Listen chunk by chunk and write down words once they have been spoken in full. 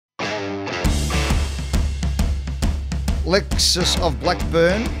Lexus of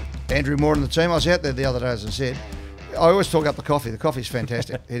Blackburn, Andrew Moore and the team. I was out there the other day, as I said. I always talk up the coffee. The coffee's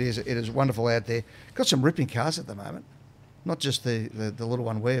fantastic. It is wonderful out there. Got some ripping cars at the moment. Not just the little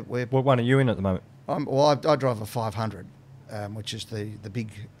one. What one are you in at the moment? I drive a 500, which is the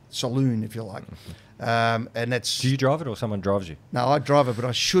big saloon, if you like. And that's. Do you drive it or someone drives you? No, I drive it, but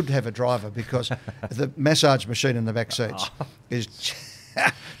I should have a driver because the massage machine in the back seats is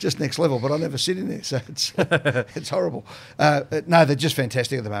just next level. But I never sit in there, so it's horrible. No, they're just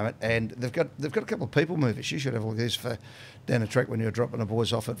fantastic at the moment, and they've got a couple of people movers. You should have a look at this for down the track when you're dropping the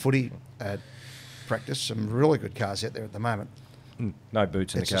boys off at footy practice. Some really good cars out there at the moment. No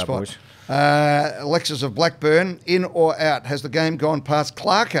boots in the car, boys. Lexus of Blackburn, in or out? Has the game gone past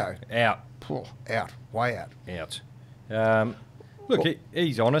Clarko? Out. Out. Way out. Out. Look,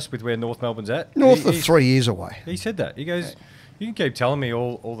 he's honest with where North Melbourne's at. North of 3 years away. He said that. He goes, you can keep telling me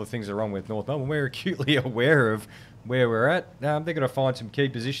all the things that are wrong with North Melbourne. We're acutely aware of where we're at. They're going to find some key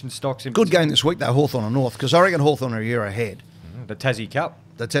position stocks. Good game this week, though, Hawthorn and North, because I reckon Hawthorn are a year ahead. The Tassie Cup.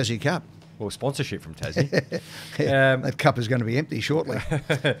 Well, sponsorship from Tassie. That cup is going to be empty shortly.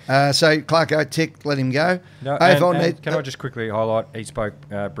 So, Clarko, tick, let him go. No, can I just quickly highlight, he spoke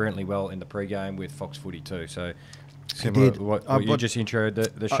brilliantly well in the pre-game with Fox Footy too. So, what you just introed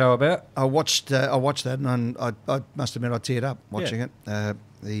the show about? I watched that, and I must admit I teared up watching it.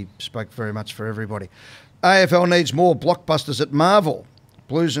 He spoke very much for everybody. AFL needs more blockbusters at Marvel.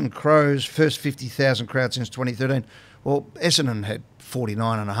 Blues and Crows, first 50,000 crowd since 2013. Well, Essendon had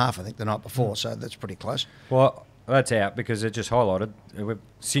 49.5, I think, the night before, so that's pretty close. Well, that's out because it just highlighted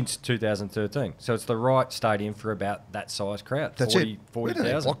since 2013. So it's the right stadium for about that size crowd. That's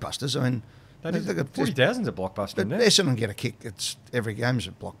 40,000. Blockbusters. I mean, 40,000's a blockbuster. But Essendon get a kick. It's every game's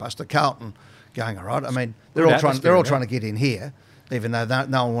a blockbuster. Carlton going all right. I mean, they're all trying to get in here, even though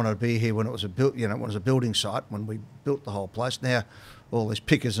no one wanted to be here when it was a building site when we built the whole place. Now, all these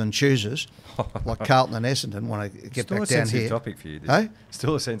pickers and choosers like Carlton and Essendon want to get back down here. Still a sensitive topic for you. Hey?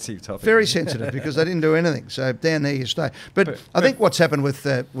 Still a sensitive topic. Very sensitive because they didn't do anything. So down there you stay. But I think what's happened with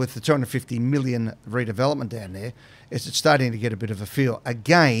the 250 million redevelopment down there is it's starting to get a bit of a feel.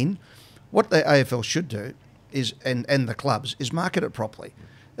 Again, what the AFL should do is, and the clubs, is market it properly.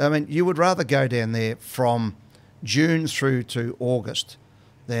 I mean, you would rather go down there from June through to August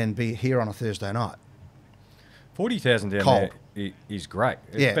than be here on a Thursday night. 40,000 down there is great.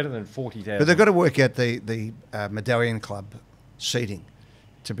 It's better than 40,000. But they've got to work out the Medallion Club seating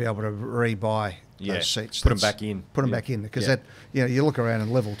to be able to rebuy those seats. Put them back in. Put them back in because that you look around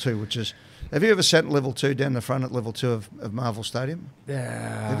in level 2, which is. Have you ever sat in level 2 down the front at level 2 of Marvel Stadium?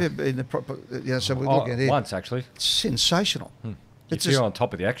 Yeah. Have you ever been in the proper? So we look at it once actually. It's sensational. You're on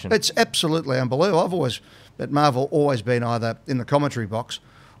top of the action. It's absolutely unbelievable. I've always at Marvel been either in the commentary box,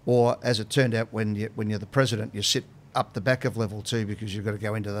 or as it turned out when you're the president, you sit up the back of level 2 because you've got to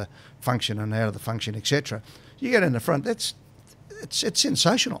go into the function and out of the function, etc. You get in the front. It's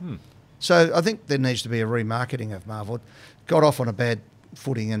sensational. So I think there needs to be a remarketing of Marvel. It got off on a bad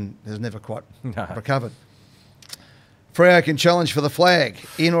footing and has never quite recovered. Freo can challenge for the flag,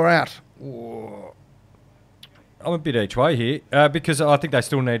 in or out? I'm a bit each way here because I think they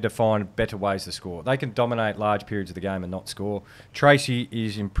still need to find better ways to score. They can dominate large periods of the game and not score. Tracy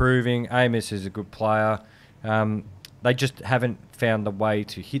is improving. Amos is a good player. They just haven't found the way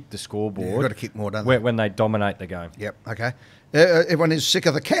to hit the scoreboard. You've got to kick more, don't they? When they dominate the game. Yep, okay. Everyone is sick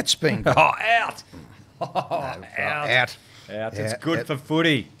of the Cats being... out! Out. Out. It's good for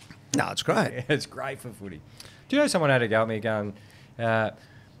footy. No, it's great. It's great for footy. Do you know someone had a go at me going...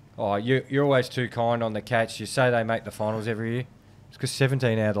 you're always too kind on the Cats. You say they make the finals every year. It's because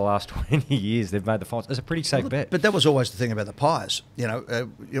 17 out of the last 20 years they've made the finals. It's a pretty safe bet. But that was always the thing about the Pies.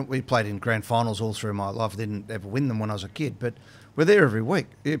 We played in grand finals all through my life. I didn't ever win them when I was a kid, but we're there every week.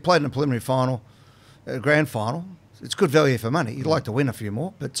 You played in a preliminary final, a grand final. It's good value for money. You'd like to win a few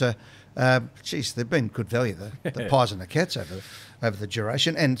more, but they've been good value, the Pies and the Cats over the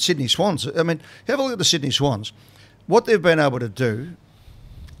duration. And Sydney Swans. I mean, have a look at the Sydney Swans. What they've been able to do,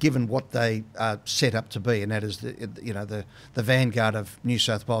 given what they are set up to be, and that is the vanguard of New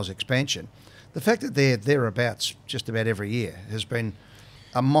South Wales expansion, the fact that they're thereabouts just about every year has been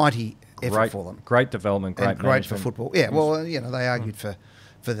a mighty effort for them. Great development, great for football. Yeah, well, they argued for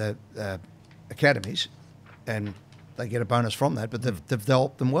the academies, and they get a bonus from that, but they've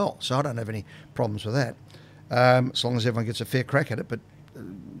developed them well, so I don't have any problems with that, as long as everyone gets a fair crack at it. But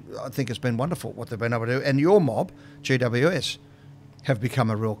I think it's been wonderful what they've been able to do, and your mob, GWS, have become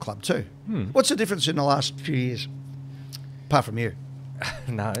a real club too. What's the difference in the last few years, apart from you?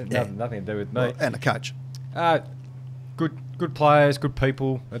 Nothing to do with me. And the coach. Good good players, good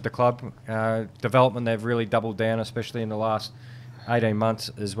people at the club. Development, they've really doubled down, especially in the last 18 months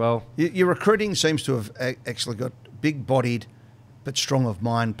as well. Your recruiting seems to have actually got big-bodied but strong of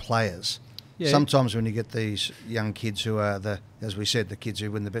mind players. Yeah. Sometimes when you get these young kids who are, as we said, the kids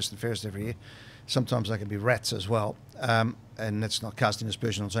who win the best and fairest every year, sometimes they can be rats as well. And that's not casting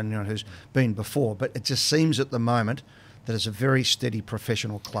aspersions on anyone who's been before, but it just seems at the moment that it's a very steady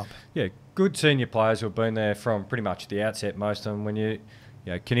professional club. Yeah, good senior players who have been there from pretty much the outset, most of them. When you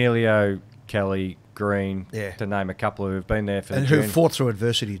Cornelio, Kelly, Green, to name a couple who have been there for and who fought through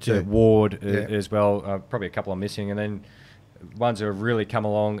adversity too. Ward as well, probably a couple are missing, and then ones who have really come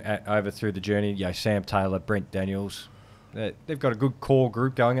along over through the journey. Sam Taylor, Brent Daniels. They've got a good core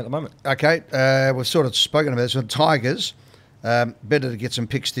group going at the moment. Okay, we've sort of spoken about this. So Tigers, better to get some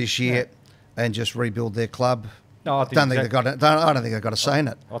picks this year and just rebuild their club. No, I don't think they've got it. I don't think they've got a say in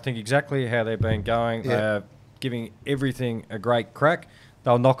it. I think exactly how they've been going. They're giving everything a great crack.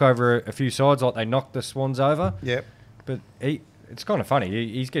 They'll knock over a few sides like they knocked the Swans over. Yep. But it's kind of funny.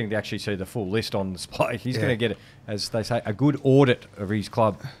 He's getting to actually see the full list on display. He's going to get, as they say, a good audit of his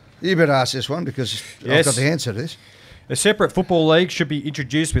club. You better ask this one because I've got the answer to this. A separate football league should be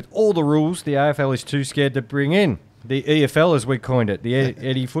introduced with all the rules the AFL is too scared to bring in. The EFL, as we coined it, the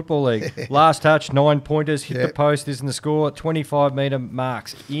Eddie Football League. Last touch, 9 pointers, hit the post, isn't the score, 25-metre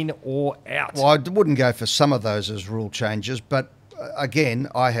marks, in or out. Well, I wouldn't go for some of those as rule changes, but again,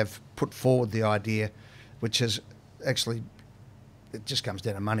 I have put forward the idea, which has actually, it just comes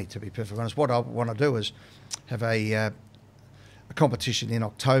down to money, to be perfectly honest. What I want to do is have a competition in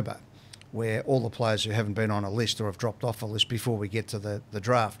October where all the players who haven't been on a list or have dropped off a list before we get to the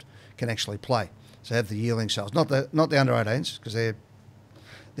draft can actually play. So have the yearling sales, not the under 18s because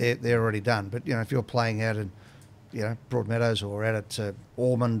they're already done. But if you're playing out in Broadmeadows or out at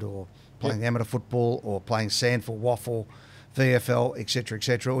Ormond or playing amateur football or playing Sandford, Waffle, VFL,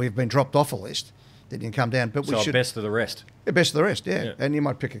 etc., or you've been dropped off a list, then you can come down. But we should best of the rest. Best of the rest, yeah. And you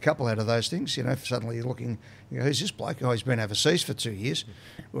might pick a couple out of those things. If suddenly you're looking, who's this bloke? Oh, he's been overseas for 2 years,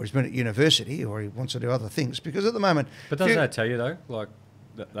 or he's been at university, or he wants to do other things. Because at the moment, but doesn't that tell you though, like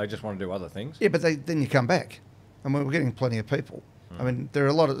that they just want to do other things? Yeah, but then you come back. I mean, we're getting plenty of people. I mean, there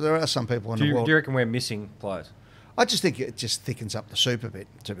are some people in the world. Do you reckon we're missing players? I just think it just thickens up the soup a bit,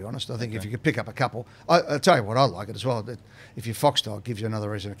 to be honest. I think if you could pick up a couple, I'll tell you what I like it as well. That if your Foxtel gives you another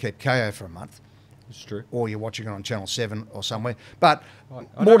reason to keep KO for a month. It's true. Or you're watching it on Channel 7 or somewhere. But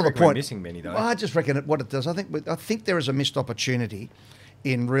I more to the point, we're missing many though. I just reckon what it does. I think there is a missed opportunity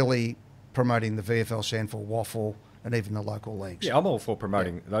in really promoting the VFL, Sandford, Waffle, and even the local leagues. Yeah, I'm all for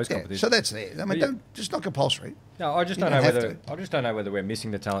promoting those competitions. So that's there. I mean, just not compulsory. No, I just don't know whether we're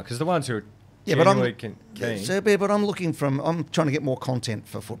missing the talent because the ones who are but I'm looking I'm trying to get more content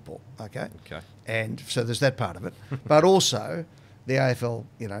for football. Okay. And so there's that part of it, but also the AFL,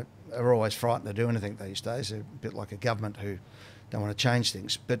 are always frightened to do anything these days. They're a bit like a government who don't want to change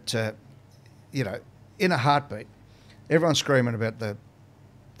things. But in a heartbeat, everyone's screaming about the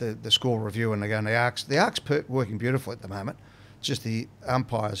score review and they're going the Arcs. The Arcs working beautifully at the moment. It's just the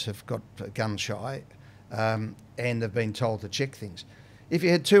umpires have got gun shy and have been told to check things. If you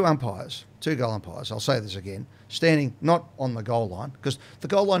had two goal umpires, I'll say this again, standing not on the goal line, because the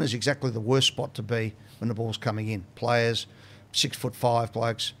goal line is exactly the worst spot to be when the ball's coming in. Players, 6'5"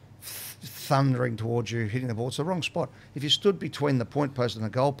 blokes, thundering towards you, hitting the ball. It's the wrong spot. If you stood between the point post and the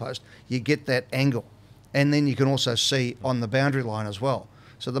goal post, you get that angle. And then you can also see on the boundary line as well.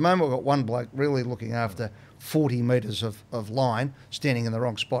 So at the moment we've got one bloke really looking after 40 metres of line, standing in the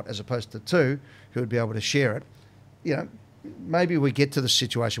wrong spot, as opposed to two who would be able to share it. Maybe we get to the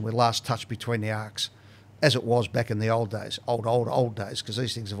situation where last touch between the arcs, as it was back in the old days, old days, because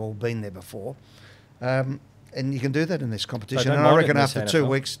these things have all been there before. And you can do that in this competition. And I reckon after 2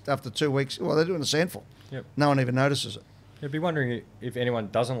 weeks, well, they're doing the Sandford. Yep. No one even notices it. You'd be wondering if anyone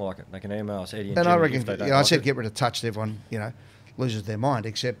doesn't like it. They can email us, Eddie and Jimmy, I reckon, I said get rid of touch. Everyone, loses their mind.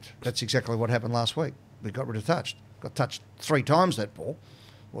 Except that's exactly what happened last week. We got rid of touch. Got touched 3 times that ball,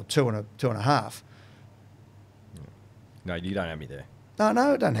 or two and a half. No, you don't have me there. No,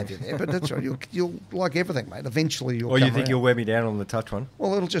 I don't have you there. But that's right. You'll like everything, mate. Eventually, you'll. Or you think you'll wear me down on the touch one?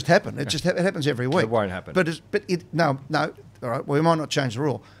 Well, it'll just happen. It happens every week. It won't happen. No. All right. Well, we might not change the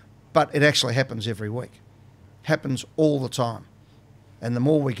rule, but it actually happens every week. Happens all the time, and the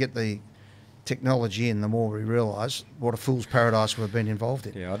more we get the technology in, the more we realise what a fool's paradise we've been involved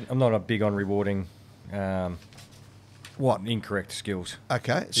in. Yeah, I'm not big on rewarding What? Incorrect skills.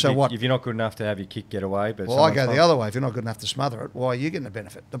 Okay, If so you- what? If you're not good enough to have your kick get away, but Well, I someone's go the fine. other way. If you're not good enough to smother it, why are you getting the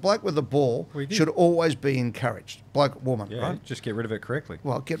benefit? The bloke with the ball Well, you did. should always be encouraged. Bloke, woman, Yeah, right? just get rid of it correctly.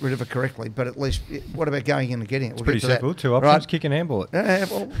 Well, get rid of it correctly, but at least, what about going in and getting it? We'll Pretty get to simple. that. 2 options: Right? kick and handball it.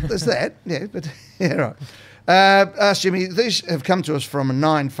 Well, there's that. Yeah, but yeah, right. Ask Jimmy. These have come to us from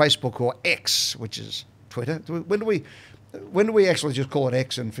 9 Facebook or X, which is Twitter. When do we actually just call it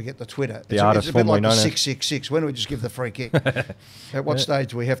X and forget the Twitter? The artist it's a bit like formerly the known as- 666. When do we just give the free kick? At what stage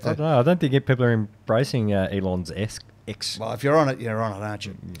do we have I don't to? know. I don't think people are embracing Elon's X. Well, if you're on it, you're on it, aren't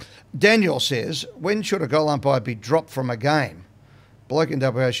you? Daniel says, when should a goal umpire be dropped from a game? Bloke in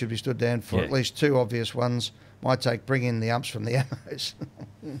WA should be stood down for at least 2 obvious ones. My take, bring in the umps from the ammos.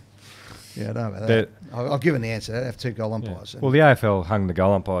 Yeah, I don't know about that. I've given the answer. They have 2 goal umpires. Well, the AFL hung the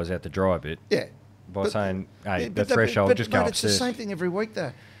goal umpires out to dry a bit Yeah. by saying, hey, Yeah, the threshold, just go mate, upstairs. it's the same thing every week,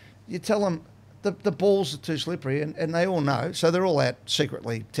 though. You tell them the balls are too slippery, and they all know, so they're all out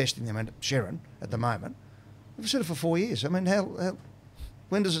secretly testing them at Sharon at the moment. We've said it for 4 years. I mean,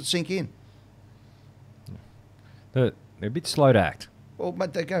 when does it sink in? They're a bit slow to act. Well,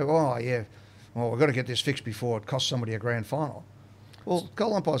 but they go, oh, yeah, well, we've got to get this fixed before it costs somebody a grand final. Well,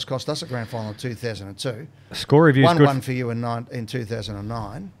 goal umpires cost us a grand final in 2002. Score review is good. 1-1 for you in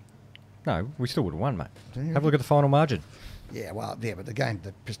 2009. No, we still would have won, mate. Yeah. Have a look at the final margin. Yeah, well, yeah, but the game,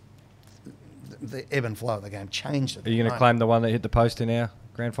 the ebb and flow of the game changed it. Are you going to claim the one that hit the post in our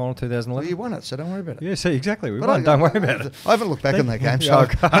grand final Well, 2011? you won it, so don't worry about it. Yeah, see, exactly. We But won. Don't worry about it. I haven't looked back on that game, so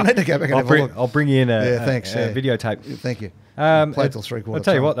Yeah, I need to go back and have a look. I'll bring you in a Thanks. videotape. Yeah, thank you. Play till 3/4 I'll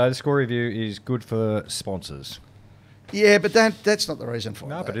tell you time. what, though, the score review is good for sponsors. Yeah, but that's not the reason for it.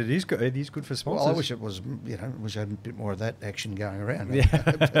 No, though. but it is good. It is good for sponsors. Well, I wish it was, wish I had a bit more of that action going around.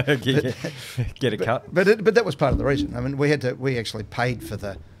 Yeah. Get a cut. But that was part of the reason. I mean, we actually paid for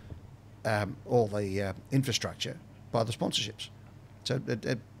the all the infrastructure by the sponsorships. So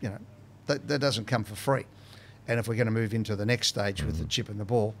that doesn't come for free. And if we're going to move into the next stage with the chip and the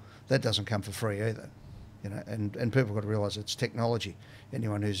ball, that doesn't come for free either. And people got to realise it's technology.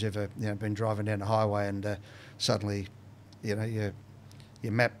 Anyone who's ever been driving down the highway and suddenly, your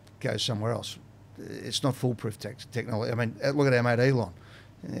map goes somewhere else. It's not foolproof technology. I mean, look at our mate Elon.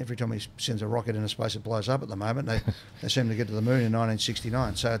 Every time he sends a rocket into space, it blows up at the moment. They seem to get to the moon in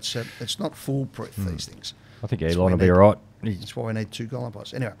 1969. So it's not foolproof, these things. I think That's Elon why will we be need- all right. That's why we need 2 goal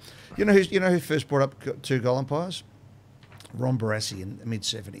umpires. Anyway, you know who first brought up 2 goal umpires? Ron Barassi in the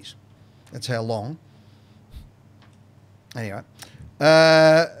mid-70s. That's how long. Anyway,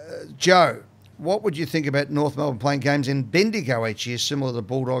 Joe, what would you think about North Melbourne playing games in Bendigo each year, similar to the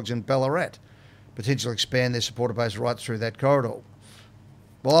Bulldogs in Ballarat? Potentially expand their supporter base right through that corridor.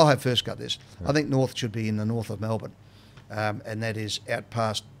 Well, I'll have first cut this. I think North should be in the north of Melbourne, and that is out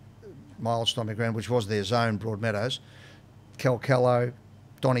past Milestone Ground, which was their zone, Broadmeadows, Calcallo,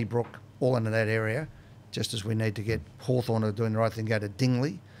 Donnybrook, all into that area, just as we need to get Hawthorn to doing the right thing, go to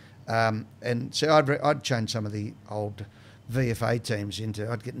Dingley. And so I'd change some of the old VFA teams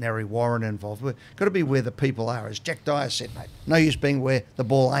I'd get Narry Warren involved. We've got to be where the people are, as Jack Dyer said, mate. No use being where the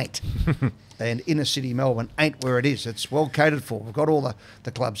ball ain't. And inner city Melbourne ain't where it is. It's well catered for. We've got all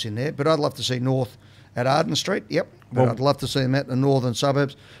the clubs in there. But I'd love to see North at Arden Street. Yep. But I'd love to see them out in the northern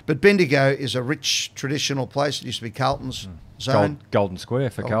suburbs. But Bendigo is a rich, traditional place. It used to be Carlton's zone. Golden Square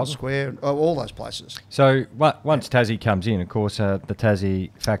for Golden Carlton. Square, all those places. So once Tassie comes in, of course, the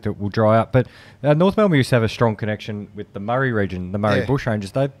Tassie factor will dry up. But North Melbourne used to have a strong connection with the Murray region, the Murray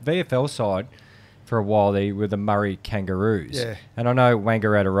Bushrangers. They VFL side for a while there were the Murray Kangaroos. Yeah. And I know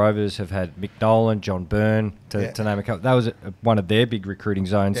Wangaratta Rovers have had Mick Nolan, John Byrne, to name a couple. That was one of their big recruiting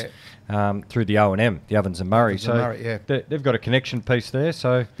zones through the O&M, the Ovens and Murray. They've got a connection piece there.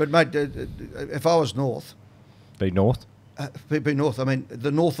 So, But, mate, if I was North... Be North. Be North. I mean,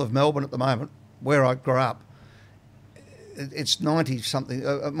 the north of Melbourne at the moment, where I grew up, it's 90-something.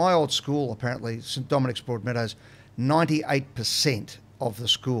 At my old school, apparently, St Dominic's Broadmeadows, 98% of the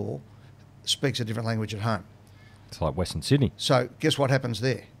school speaks a different language at home. It's like Western Sydney. So guess what happens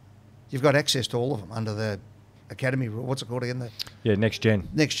there? You've got access to all of them under the academy rule. What's it called again? Next gen.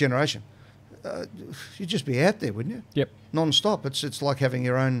 Next generation. You'd just be out there, wouldn't you? Yep. Non-stop. It's like having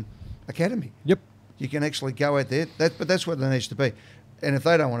your own academy. Yep. You can actually go out there. But that's where there needs to be. And if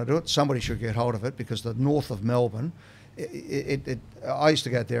they don't want to do it, somebody should get hold of it, because the north of Melbourne, I used to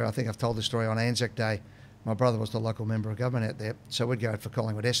go out there. I think I've told this story on Anzac Day. My brother was the local member of government out there, so we'd go out for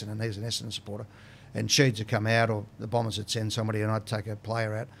Collingwood Essendon, and he's an Essendon supporter, and Sheeds would come out, or the Bombers would send somebody, and I'd take a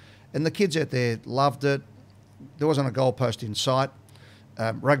player out. And the kids out there loved it. There wasn't a goalpost in sight.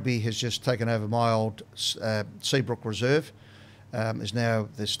 Rugby has just taken over my old Seabrook Reserve, is now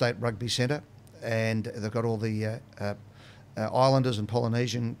the State Rugby Centre. and they've got all the Islanders and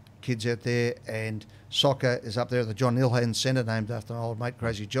Polynesian kids out there, and soccer is up there at the John Ilhan Centre, named after an old mate,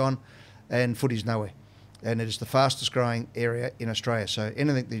 Crazy John, and footy's nowhere. And it is the fastest growing area in Australia. So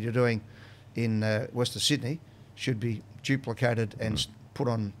anything that you're doing in Western Sydney should be duplicated and put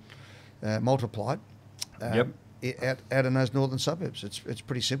on, multiplied out in those northern suburbs. It's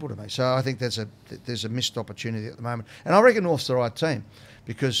pretty simple to me. So I think there's a missed opportunity at the moment. And I reckon North's the right team,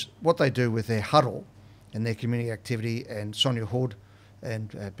 because what they do with their huddle and their community activity, and Sonia Hood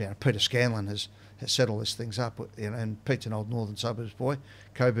and Peter Scanlon has set all these things up, and Pete's an old northern suburbs boy,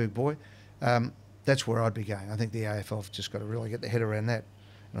 Coburg boy. That's where I'd be going. I think the AFL have just got to really get their head around that.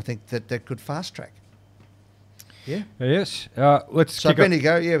 And I think that could fast track. Yeah? Yes. Let's So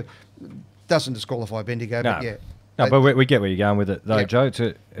Bendigo, doesn't disqualify Bendigo, but yeah. No, but we get where you're going with it, though, Joe.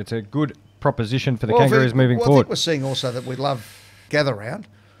 It's a good proposition for the Kangaroos moving forward. I think we're seeing also that we love gather round.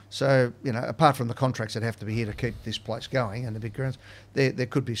 So, apart from the contracts that have to be here to keep this place going and the big grounds, there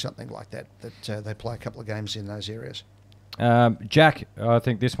could be something like that they play a couple of games in those areas. Jack, I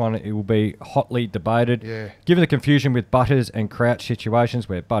think this one it will be hotly debated. Yeah. Given the confusion with Butters and Crouch situations,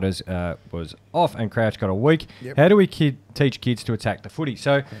 where Butters was off and Crouch got a week, how do we teach kids to attack the footy?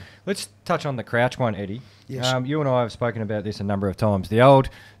 So let's touch on the Crouch one, Eddie. Yes. You and I have spoken about this a number of times. The old,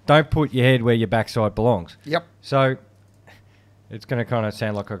 don't put your head where your backside belongs. Yep. So it's going to kind of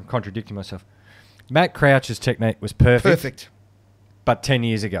sound like I'm contradicting myself. Matt Crouch's technique was perfect. But 10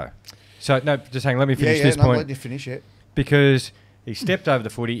 years ago. So, no, just hang. Let me finish this point. Let you finish it. Because he stepped over the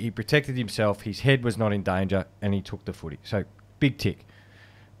footy, he protected himself, his head was not in danger, and he took the footy. So, big tick.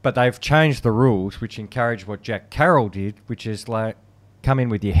 But they've changed the rules, which encourage what Jack Carroll did, which is like, come in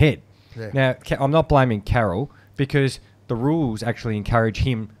with your head. Yeah. Now, I'm not blaming Carroll, because the rules actually encourage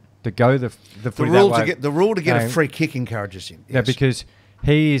him to go the footy that way. The rule to get a free kick encourages him. Yes. Yeah, because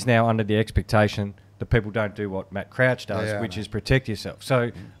he is now under the expectation that people don't do what Matt Crouch does, which is protect yourself.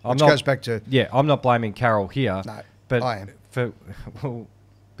 So, goes back to... Yeah, I'm not blaming Carroll here. No. But I am.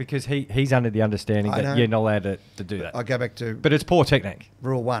 Because he's under the understanding that you're not allowed to do that. I go back to... But it's poor technique.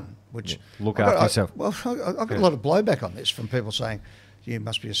 Rule 1, which... Look after yourself. I've got a lot of blowback on this from people saying, you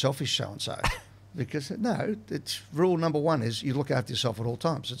must be a selfish so-and-so. Because, no, it's rule number 1 is you look after yourself at all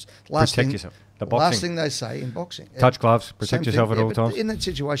times. It's protect yourself. The boxing. Last thing they say in boxing. Touch gloves, protect yourself at all times. In that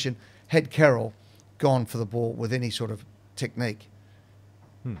situation, had Carroll gone for the ball with any sort of technique...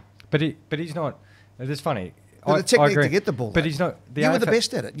 But he's not... It's funny... The technique to get the ball. But he's not... You were the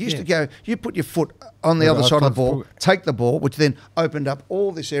best at it. You used to go, you put your foot on the other side of the ball, take the ball, which then opened up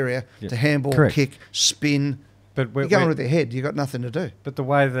all this area to handball, kick, spin. But you're going with your head, you've got nothing to do. But the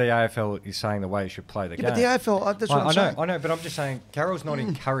way the AFL is saying the way you should play the game... But the AFL, that's what I'm saying. I know, but I'm just saying, Carroll's not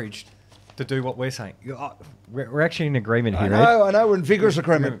encouraged to do what we're saying. We're actually in agreement here, I know, we're in vigorous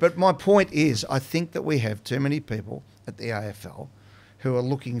agreement. But my point is, I think that we have too many people at the AFL who are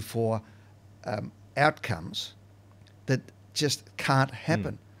looking for... outcomes that just can't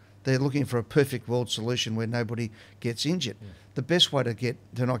happen. They're looking for a perfect world solution where nobody gets injured. The best way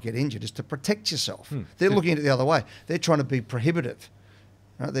to not get injured is to protect yourself. They're looking at it the other way. They're trying to be prohibitive.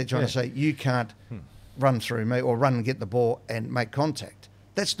 Right? They're trying to say, you can't run through me or run and get the ball and make contact.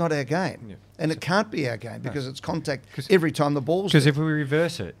 That's not our game. And it can't be our game because it's contact every time the ball's Because if we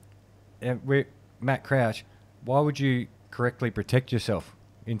reverse it, and we're Matt Crouch, why would you correctly protect yourself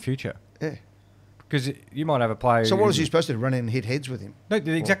in future? Yeah. Because you might have a player... So what was he supposed to do, run in and hit heads with him? No,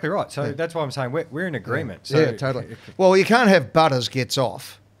 exactly right. So that's why I'm saying we're in agreement. So yeah, totally. Well, you can't have Butters gets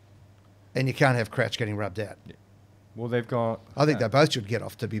off and you can't have Crouch getting rubbed out. Yeah. Well, they've got... I think they both should get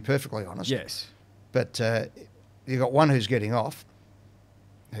off, to be perfectly honest. Yes. But you've got one who's getting off,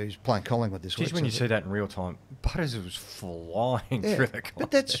 who's playing Collingwood this week. Just when you see that in real time, Butters was flying through the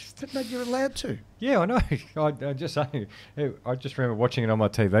contest. But mate, you're allowed to. Yeah, I know. I'm just saying. I just remember watching it on my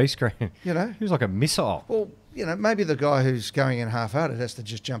TV screen. You know? He was like a missile. Well, maybe the guy who's going in half-hearted has to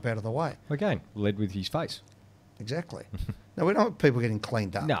just jump out of the way. Again, led with his face. Exactly. Now, we don't want people getting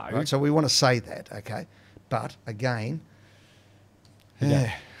cleaned up. No. Right? So we want to say that, okay? But, again...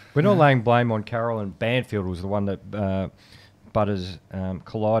 We're not laying blame on Carroll, and Banfield was the one that... Butters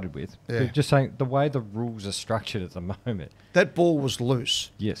collided with. Yeah. Just saying the way the rules are structured at the moment. That ball was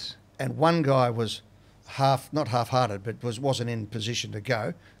loose. Yes. And one guy was not half-hearted, but wasn't in position to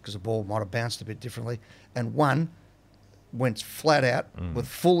go because the ball might have bounced a bit differently. And one went flat out with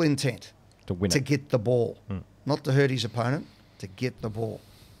full intent to win to get the ball. Not to hurt his opponent, to get the ball.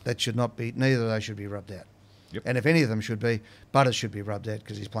 That should not be, neither of those should be rubbed out. Yep. And if any of them should be, Butters should be rubbed out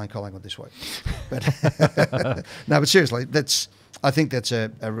because he's playing Collingwood this week. But no, but seriously, I think that's a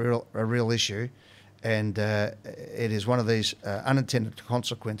real issue. And it is one of these unintended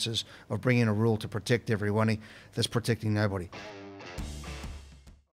consequences of bringing a rule to protect everyone that's protecting nobody.